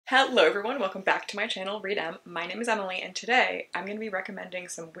Hello everyone, welcome back to my channel, Read Em. My name is Emily, and today I'm going to be recommending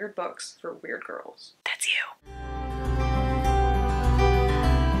some weird books for weird girls. That's you!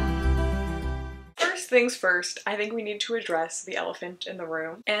 First things first, I think we need to address the elephant in the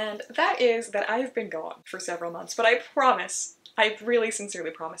room, and that is that I've been gone for several months, but I promise, I really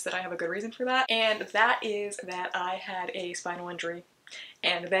sincerely promise that I have a good reason for that, and that is that I had a spinal injury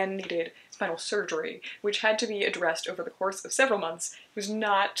and then needed spinal surgery, which had to be addressed over the course of several months. It was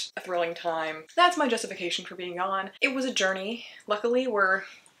not a thrilling time. That's my justification for being on. It was a journey. Luckily, we're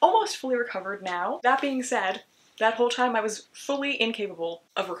almost fully recovered now. That being said, that whole time I was fully incapable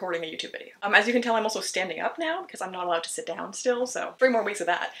of recording a YouTube video. As you can tell, I'm also standing up now because I'm not allowed to sit down still, so 3 more weeks of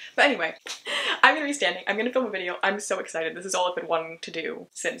that. But anyway, I'm gonna be standing. I'm gonna film a video. I'm so excited. This is all I've been wanting to do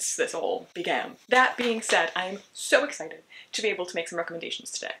since this all began. That being said, I'm so excited to be able to make some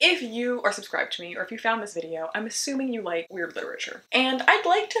recommendations today. If you are subscribed to me, or if you found this video, I'm assuming you like weird literature. And I'd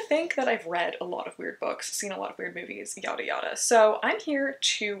like to think that I've read a lot of weird books, seen a lot of weird movies, yada yada. So I'm here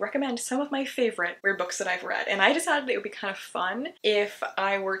to recommend some of my favorite weird books that I've read. And I decided it would be kind of fun if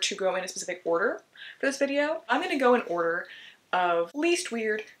I were to go in a specific order for this video. I'm gonna go in order of least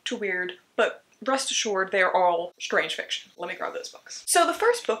weird to weird, but rest assured they are all strange fiction. Let me grab those books. So the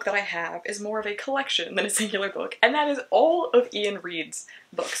first book that I have is more of a collection than a singular book, and that is all of Ian Reid's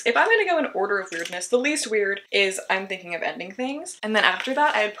books. If I'm gonna go in order of weirdness, the least weird is I'm Thinking of Ending Things, and then after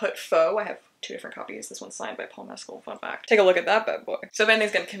that I had put Foe. I have 2 different copies. This one's signed by Paul Mescal, fun fact. Take a look at that bad boy. So if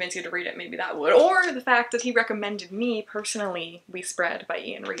anything's gonna convince you to read it, maybe that would. Or the fact that he recommended me personally We Spread by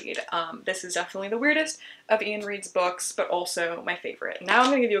Ian Reid. This is definitely the weirdest of Ian Reid's books, but also my favorite. Now I'm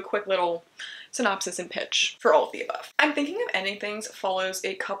gonna give you a quick little synopsis and pitch for all of the above. I'm Thinking of Ending Things follows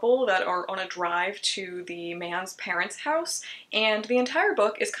a couple that are on a drive to the man's parents' house, and the entire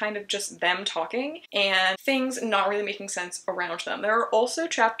book is kind of just them talking and things not really making sense around them. There are also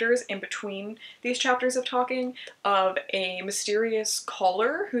chapters in between these chapters of talking of a mysterious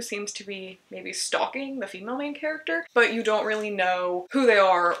caller who seems to be maybe stalking the female main character, but you don't really know who they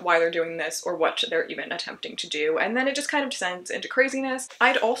are, why they're doing this, or what they're even attempting to do, and then it just kind of descends into craziness.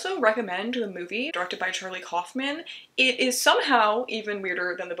 I'd also recommend the movie, directed by Charlie Kaufman. It is somehow even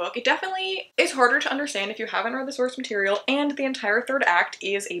weirder than the book. It definitely is harder to understand if you haven't read the source material, and the entire third act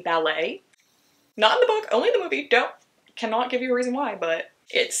is a ballet. Not in the book, only in the movie. Cannot give you a reason why, but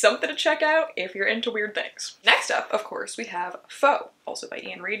it's something to check out if you're into weird things. Next up, of course, we have Foe, also by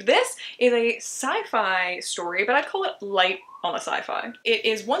Ian Reid. This is a sci-fi story, but I'd call it light on the sci-fi. It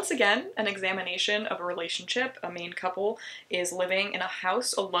is once again an examination of a relationship. A main couple is living in a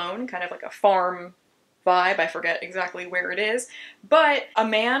house alone, kind of like a farm vibe. I forget exactly where it is, but a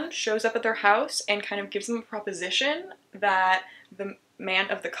man shows up at their house and kind of gives them a proposition that the man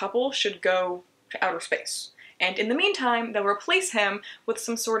of the couple should go to outer space. And in the meantime, they'll replace him with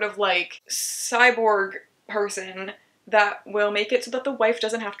some sort of like cyborg person that will make it so that the wife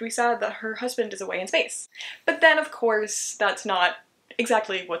doesn't have to be sad that her husband is away in space. But then of course, that's not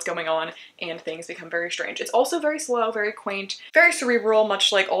exactly what's going on, and things become very strange. It's also very slow, very quaint, very cerebral,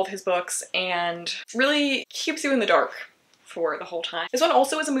 much like all of his books, and really keeps you in the dark for the whole time. This one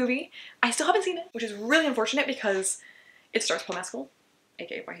also is a movie. I still haven't seen it, which is really unfortunate because it stars Paul Mescal,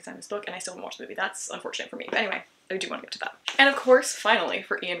 aka why he signed this book, and I still haven't watched the movie. That's unfortunate for me. But anyway, I do want to get to that. And of course, finally,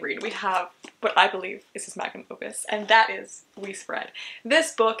 for Ian Reid, we have what I believe is his magnum opus, and that is We Spread.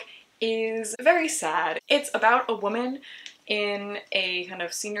 This book is very sad. It's about a woman in a kind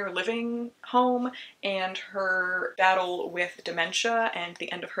of senior living home and her battle with dementia and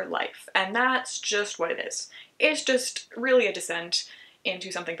the end of her life. And that's just what it is. It's just really a descent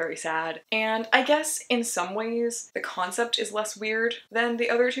into something very sad. And I guess in some ways the concept is less weird than the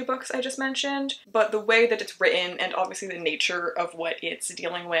other 2 books I just mentioned, but the way that it's written and obviously the nature of what it's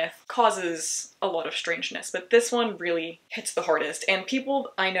dealing with causes a lot of strangeness. But this one really hits the hardest, and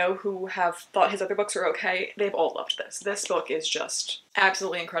people I know who have thought his other books are okay, they've all loved this. This book is just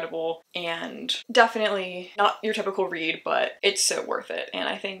absolutely incredible and definitely not your typical read, but it's so worth it. And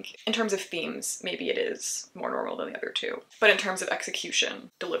I think in terms of themes, maybe it is more normal than the other 2, but in terms of execution,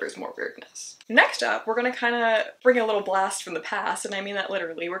 delivers more weirdness. Next up, we're gonna kind of bring a little blast from the past, and I mean that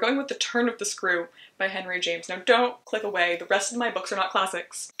literally. We're going with The Turn of the Screw by Henry James. Now don't click away, the rest of my books are not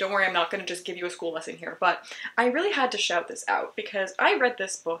classics. Don't worry, I'm not gonna just give you a school lesson here, but I really had to shout this out because I read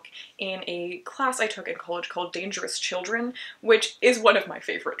this book in a class I took in college called Dangerous Children, which is one of my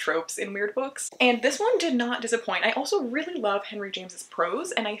favorite tropes in weird books. And this one did not disappoint. I also really love Henry James's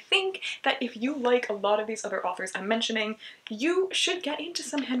prose, and I think that if you like a lot of these other authors I'm mentioning, you should get into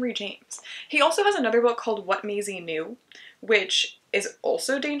some Henry James. He also has another book called What Maisie Knew, which is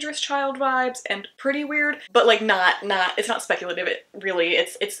also Dangerous Child vibes and pretty weird, but like it's not speculative,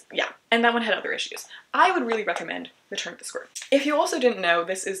 yeah. And that one had other issues. I would really recommend Return of the Squirrel. If you also didn't know,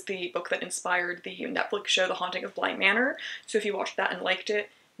 this is the book that inspired the Netflix show The Haunting of Bly Manor, so if you watched that and liked it,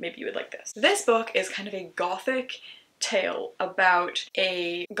 maybe you would like this. This book is kind of a gothic tale about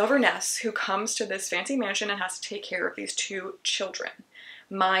a governess who comes to this fancy mansion and has to take care of these two children.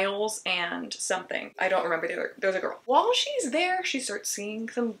 Miles and something. I don't remember the other. There's a girl. While she's there, she starts seeing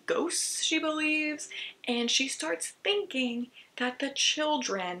some ghosts, she believes, and she starts thinking that the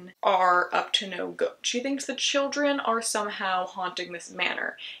children are up to no good. She thinks the children are somehow haunting this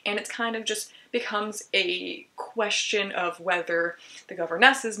manor, and it's kind of just becomes a question of whether the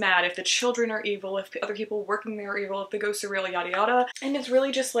governess is mad, if the children are evil, if the other people working there are evil, if the ghosts are real, yada yada. And it's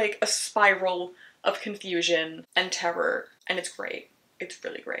really just like a spiral of confusion and terror, and it's great. It's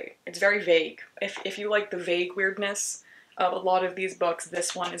really great. It's very vague. If you like the vague weirdness of a lot of these books,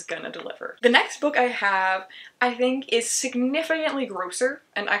 this one is gonna deliver. The next book I have, I think, is significantly grosser,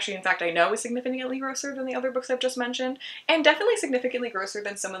 and actually, in fact, I know is significantly grosser than the other books I've just mentioned, and definitely significantly grosser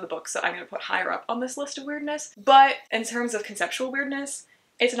than some of the books that I'm gonna put higher up on this list of weirdness, but in terms of conceptual weirdness,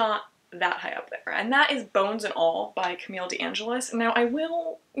 it's not that high up there, and that is Bones and All by Camille DeAngelis. Now, I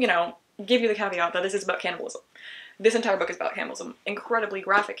will, you know, give you the caveat that this is about cannibalism. This entire book is about cannibalism, incredibly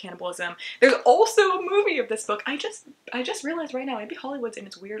graphic cannibalism. There's also a movie of this book. I just realized right now, maybe Hollywood's in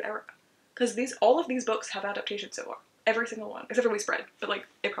its weird era, because all of these books have adaptations so far. Every single one, except for We Spread, but like,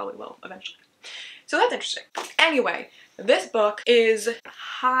 it probably will eventually. So that's interesting. Anyway, this book is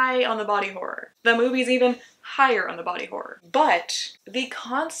high on the body horror. The movie's even higher on the body horror. But the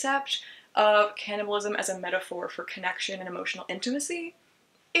concept of cannibalism as a metaphor for connection and emotional intimacy,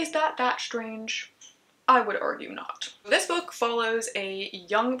 is that strange? I would argue not. This book follows a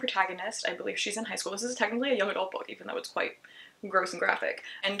young protagonist. I believe she's in high school. This is technically a young adult book, even though it's quite gross and graphic.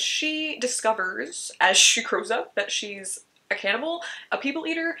 And she discovers, as she grows up, that she's a cannibal, a people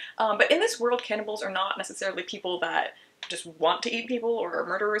eater. But in this world, cannibals are not necessarily people that just want to eat people or are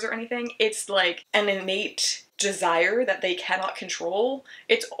murderers or anything. It's like an innate desire that they cannot control.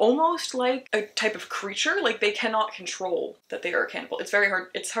 It's almost like a type of creature, like they cannot control that they are a cannibal.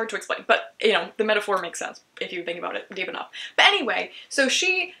 It's hard to explain, but you know, the metaphor makes sense if you think about it deep enough. But anyway, so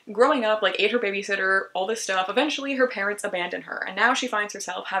she, growing up, like ate her babysitter, all this stuff. Eventually her parents abandon her, and now she finds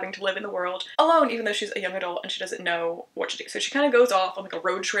herself having to live in the world alone, even though she's a young adult and she doesn't know what to do. So she kind of goes off on like a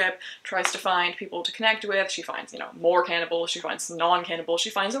road trip, tries to find people to connect with. She finds, you know, more cannibals, she finds some non-cannibals, she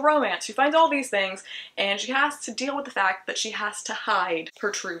finds a romance, she finds all these things, and she has to deal with the fact that she has to hide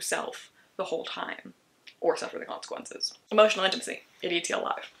her true self the whole time, or suffer the consequences. Emotional intimacy. It eats you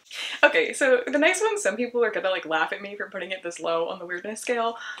alive. Okay, so the next one, some people are gonna like laugh at me for putting it this low on the weirdness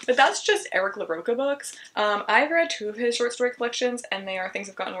scale, but that's just Eric LaRocca books. I've read 2 of his short story collections, and they are Things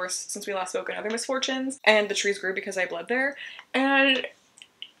Have Gotten Worse Since We Last Spoke and Other Misfortunes, and The Trees Grew Because I Bled There. And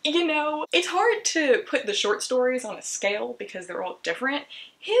you know, it's hard to put the short stories on a scale because they're all different.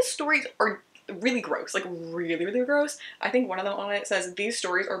 His stories are really gross, like really, really gross. I think one of them on it says, these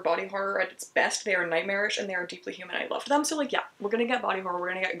stories are body horror at its best. They are nightmarish and they are deeply human. I loved them. So like, yeah, we're gonna get body horror, we're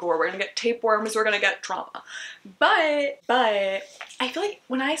gonna get gore, we're gonna get tapeworms, we're gonna get trauma. But I feel like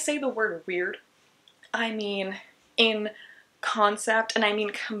when I say the word weird, I mean in concept, and I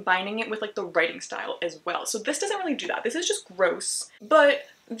mean combining it with like the writing style as well. So this doesn't really do that. This is just gross, but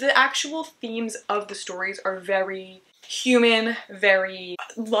the actual themes of the stories are very human, very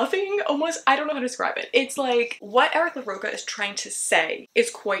loving, almost. I don't know how to describe it. It's like what Eric LaRocca is trying to say is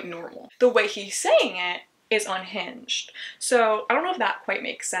quite normal. The way he's saying it is unhinged. So I don't know if that quite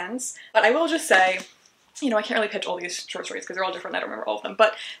makes sense, but I will just say, you know, I can't really pitch all these short stories because they're all different. I don't remember all of them,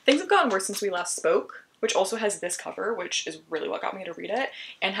 but Things Have Gotten Worse Since We Last Spoke, which also has this cover, which is really what got me to read it,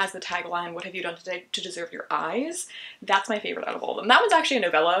 and has the tagline, "What have you done today to deserve your eyes?" That's my favorite out of all of them. That one's actually a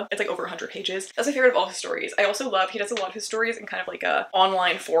novella. It's like over 100 pages. That's my favorite of all his stories. I also love, he does a lot of his stories in kind of like a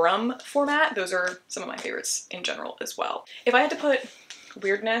online forum format. Those are some of my favorites in general as well. If I had to put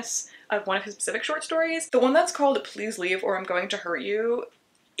weirdness of one of his specific short stories, the one that's called Please Leave or I'm Going to Hurt You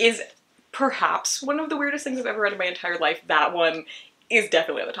is perhaps one of the weirdest things I've ever read in my entire life. That one is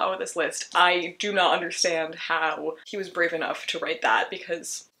definitely at the top of this list. I do not understand how he was brave enough to write that,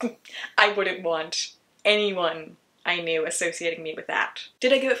 because I wouldn't want anyone I knew associating me with that.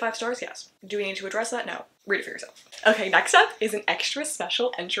 Did I give it 5 stars? Yes. Do we need to address that? No. Read it for yourself. Okay, next up is an extra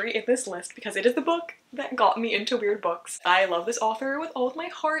special entry in this list because it is the book that got me into weird books. I love this author with all of my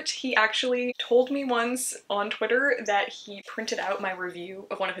heart. He actually told me once on Twitter that he printed out my review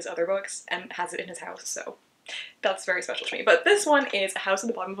of one of his other books and has it in his house, so that's very special to me. But this one is A House at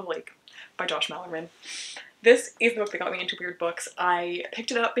the Bottom of a Lake by Josh Malerman. This is the book that got me into weird books. I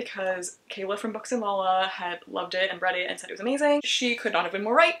picked it up because Kayla from Books and Lala had loved it and read it and said it was amazing. She could not have been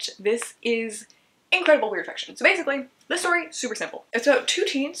more right. This is incredible weird fiction. So basically, this story, super simple. It's about two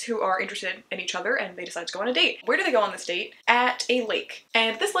teens who are interested in each other and they decide to go on a date. Where do they go on this date? At a lake.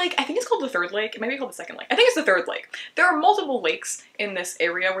 And this lake, I think it's called the third lake. It might be called the second lake. I think it's the third lake. There are multiple lakes in this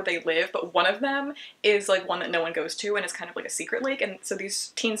area where they live, but one of them is like one that no one goes to and it's kind of like a secret lake. And so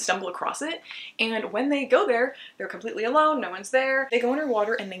these teens stumble across it. And when they go there, they're completely alone. No one's there. They go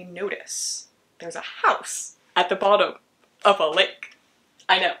underwater and they notice there's a house at the bottom of a lake.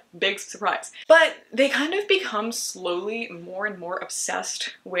 I know, big surprise. But they kind of become slowly more and more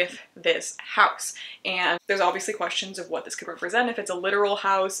obsessed with this house. And there's obviously questions of what this could represent, if it's a literal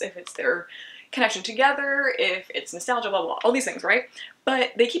house, if it's their connection together, if it's nostalgia, blah, blah, blah, all these things, right?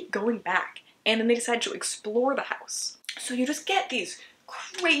 But they keep going back and then they decide to explore the house. So you just get these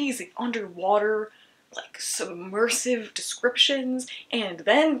crazy underwater, like submersive descriptions, and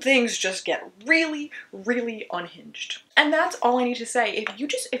then things just get really, really unhinged. And that's all I need to say. If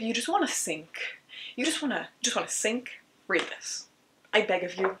you just want to sink, you just want to sink, read this. I beg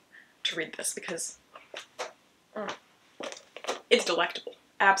of you to read this because it's delectable,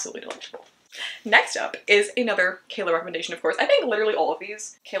 absolutely delectable. Next up is another Kayla recommendation, of course. I think literally all of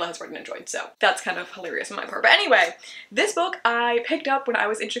these Kayla has read and enjoyed, so that's kind of hilarious on my part. But anyway, this book I picked up when I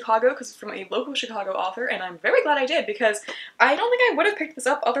was in Chicago because it's from a local Chicago author, and I'm very glad I did because I don't think I would have picked this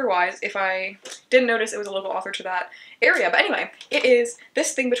up otherwise if I didn't notice it was a local author to that area. But anyway, it is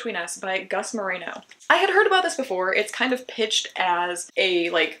This Thing Between Us by Gus Moreno. I had heard about this before. It's kind of pitched as a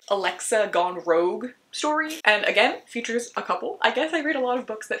like Alexa gone rogue story, and again features a couple. I guess I read a lot of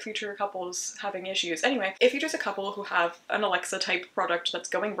books that feature couples having issues. Anyway, it features a couple who have an Alexa type product that's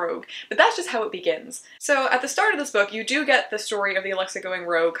going rogue, but that's just how it begins. So at the start of this book you do get the story of the Alexa going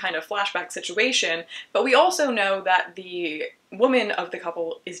rogue kind of flashback situation, but we also know that the woman of the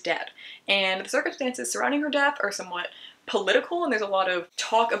couple is dead, and the circumstances surrounding her death are somewhat political, and there's a lot of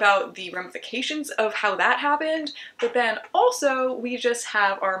talk about the ramifications of how that happened, but then also we just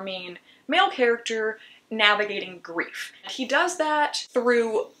have our main male character navigating grief. He does that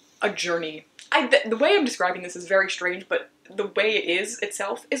through a journey. The way I'm describing this is very strange, but the way it is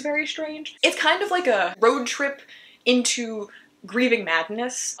itself is very strange. It's kind of like a road trip into grieving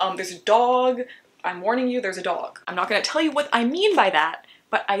madness. There's a dog. I'm warning you, there's a dog. I'm not gonna tell you what I mean by that,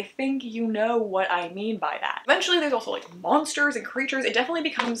 but I think you know what I mean by that. Eventually there's also like monsters and creatures. It definitely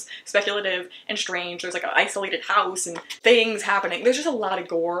becomes speculative and strange. There's like an isolated house and things happening. There's just a lot of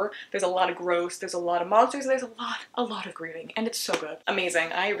gore. There's a lot of gross. There's a lot of monsters. There's a lot of grieving, and it's so good.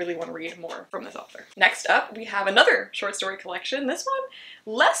 Amazing. I really want to read more from this author. Next up, we have another short story collection. This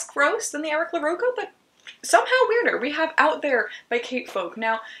one, less gross than the Eric LaRocca, but somehow weirder. We have Out There by Kate Folk.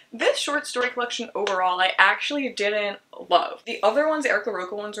 Now, this short story collection overall I actually didn't love. The other ones, the Eric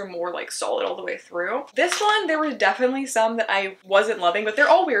LaRocca ones, are more like solid all the way through. This one, there were definitely some that I wasn't loving, but they're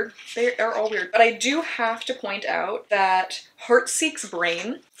all weird. They are all weird. But I do have to point out that Heartseek's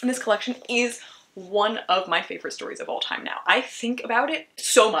Brain from this collection is one of my favorite stories of all time now. I think about it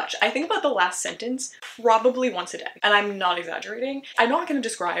so much. I think about the last sentence probably once a day, and I'm not exaggerating. I'm not going to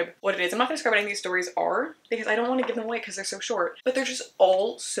describe what it is. I'm not going to describe what any of these stories are because I don't want to give them away because they're so short, but they're just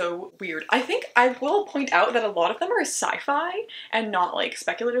all so weird. I think I will point out that a lot of them are sci-fi and not like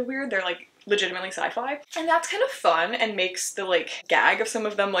speculative weird. They're like legitimately sci-fi, and that's kind of fun and makes the like gag of some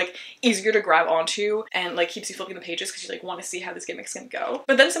of them like easier to grab onto and like keeps you flipping the pages because you like want to see how this gimmick's gonna go.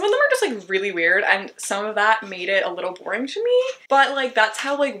 But then some of them are just like really weird, and some of that made it a little boring to me, but like that's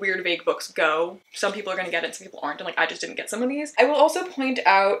how like weird vague books go. Some people are gonna get it, some people aren't, and like I just didn't get some of these. I will also point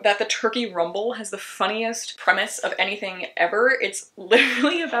out that the Turkey Rumble has the funniest premise of anything ever. It's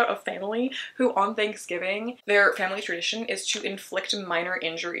literally about a family who on Thanksgiving, their family tradition is to inflict minor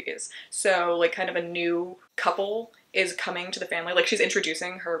injuries. So like kind of a new couple is coming to the family, like she's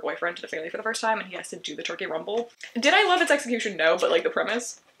introducing her boyfriend to the family for the first time and he has to do the Turkey Rumble. Did I love its execution? No, but like the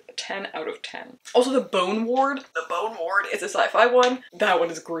premise, 10 out of 10. Also the Bone Ward. The Bone Ward is a sci-fi one. That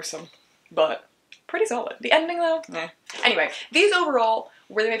one is gruesome, but pretty solid. The ending though, eh. Anyway, these overall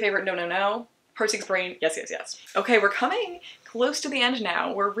were they my favorite? No, no, no. Heartseek's Brain, yes, yes, yes. Okay, we're coming close to the end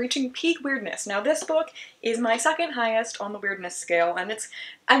now. We're reaching peak weirdness. Now this book is my second highest on the weirdness scale, and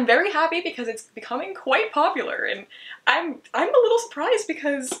I'm very happy because it's becoming quite popular, and I'm a little surprised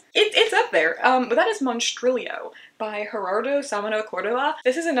because it's up there. But that is Monstrilio by Gerardo Samano Cordova.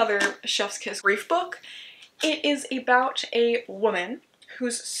 This is another chef's kiss grief book. It is about a woman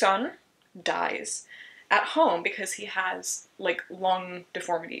whose son dies at home because he has like lung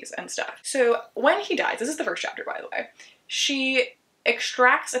deformities and stuff. So when he dies, this is the first chapter by the way, she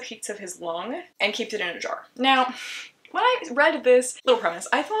extracts a piece of his lung and keeps it in a jar. Now, when I read this little premise,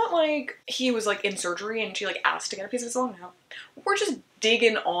 I thought like he was like in surgery and she like asked to get a piece of his lung. Now, we're just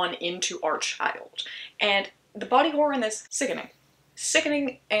digging on into our child. And the body horror in this, sickening.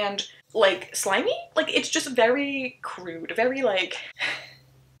 Sickening and like slimy. Like it's just very crude, very like,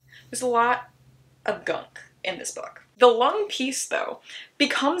 there's a lot of gunk in this book. The lung piece though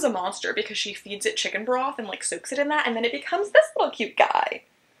becomes a monster because she feeds it chicken broth and like soaks it in that, and then it becomes this little cute guy.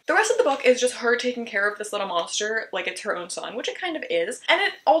 The rest of the book is just her taking care of this little monster like it's her own son, which it kind of is, and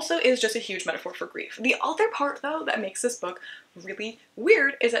it also is just a huge metaphor for grief. The other part though that makes this book really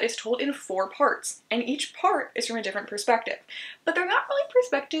weird is that it's told in 4 parts, and each part is from a different perspective. But they're not really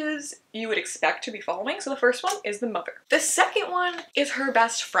perspectives you would expect to be following. So the first one is the mother. The second one is her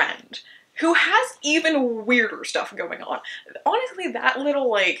best friend, who has even weirder stuff going on. Honestly, that little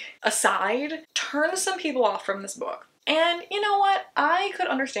like aside turns some people off from this book. And you know what? I could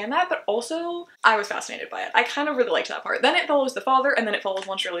understand that, but also I was fascinated by it. I kind of really liked that part. Then it follows the father, and then it follows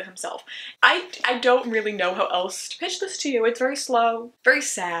Monstrilio himself. I don't really know how else to pitch this to you. It's very slow, very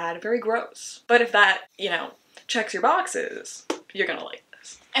sad, very gross. But if that, you know, checks your boxes, you're gonna like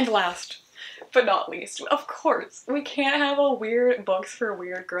this. And last but not least, of course, we can't have a weird books for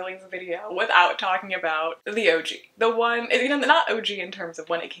weird girlies video without talking about the OG. The one, you know, not OG in terms of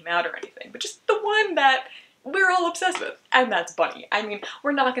when it came out or anything, but just the one that we're all obsessed with, and that's Bunny. I mean,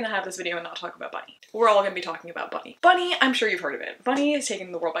 we're not gonna have this video and not talk about Bunny. We're all gonna be talking about Bunny. Bunny, I'm sure you've heard of it. Bunny is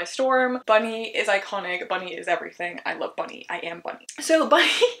taking the world by storm. Bunny is iconic. Bunny is everything. I love Bunny. I am Bunny. So Bunny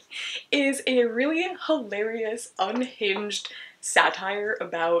is a really hilarious, unhinged satire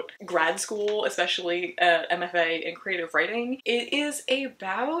about grad school, especially MFA in creative writing. It is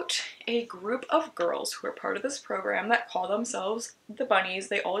about a group of girls who are part of this program that call themselves the Bunnies.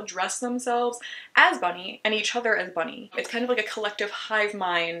 They all address themselves as Bunny and each other as Bunny. It's kind of like a collective hive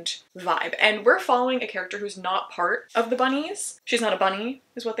mind vibe, and we're following a character who's not part of the Bunnies. She's not a bunny,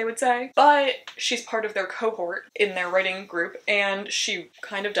 is what they would say, but she's part of their cohort in their writing group, and she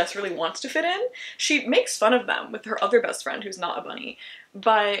kind of desperately wants to fit in. She makes fun of them with her other best friend who's not a bunny,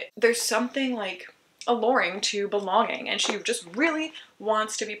 but there's something like alluring to belonging, and she just really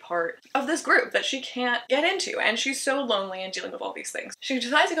wants to be part of this group that she can't get into, and she's so lonely and dealing with all these things. She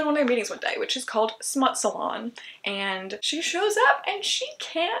decides to go to one of their meetings one day, which is called Smut Salon, and she shows up and she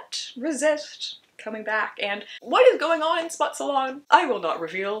can't resist coming back. And what is going on in Smut Salon? I will not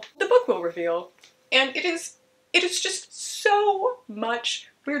reveal. The book will reveal. And it is just so much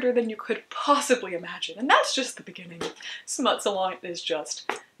weirder than you could possibly imagine. And that's just the beginning. Smut Salon is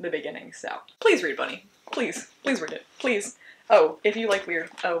just the beginning. So please read Bunny. Please read it. Please. Oh, if you like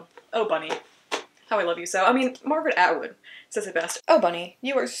weird. Oh, Bunny. How I love you so. I mean, Margaret Atwood says it best. Oh, Bunny,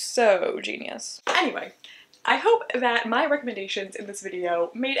 you are so genius. Anyway, I hope that my recommendations in this video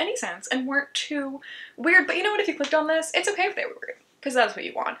made any sense and weren't too weird, but you know what, if you clicked on this, it's okay if they were weird, because that's what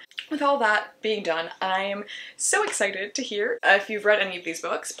you want. With all that being done, I'm so excited to hear if you've read any of these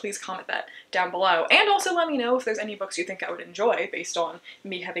books. Please comment that down below, and also let me know if there's any books you think I would enjoy based on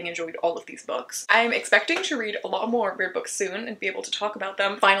me having enjoyed all of these books. I'm expecting to read a lot more weird books soon and be able to talk about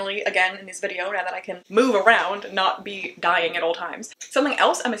them finally again in this video now that I can move around and not be dying at all times. Something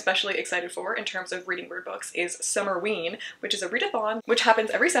else I'm especially excited for in terms of reading weird books is Summerween, which is a readathon which happens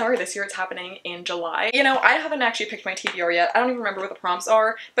every summer. This year it's happening in July. You know, I haven't actually picked my TBR yet. I don't even remember what the prompts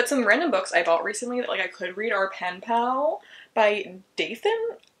are, but some random books I bought recently that like I could read are Pen Pal by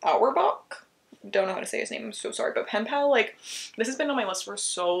Dathan Auerbach. Don't know how to say his name, I'm so sorry, but Pen Pal, like, this has been on my list for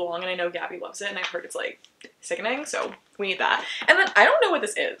so long, and I know Gabby loves it, and I've heard it's like sickening, so we need that. And then I don't know what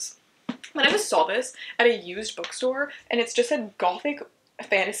this is, but I just saw this at a used bookstore, and it's just said gothic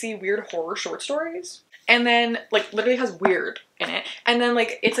fantasy weird horror short stories. And then, like, literally has weird in it. And then,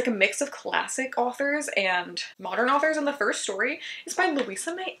 like, it's like a mix of classic authors and modern authors. And the first story is by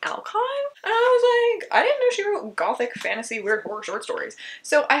Louisa May Alcott. And I was like, I didn't know she wrote gothic fantasy weird horror short stories.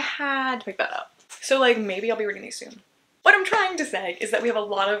 So I had to pick that up. So, like, maybe I'll be reading these soon. What I'm trying to say is that we have a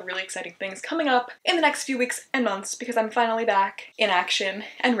lot of really exciting things coming up in the next few weeks and months because I'm finally back in action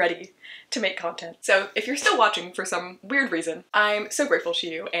and ready to make content. So if you're still watching for some weird reason, I'm so grateful to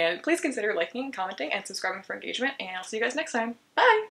you, and please consider liking, commenting, and subscribing for engagement, and I'll see you guys next time. Bye!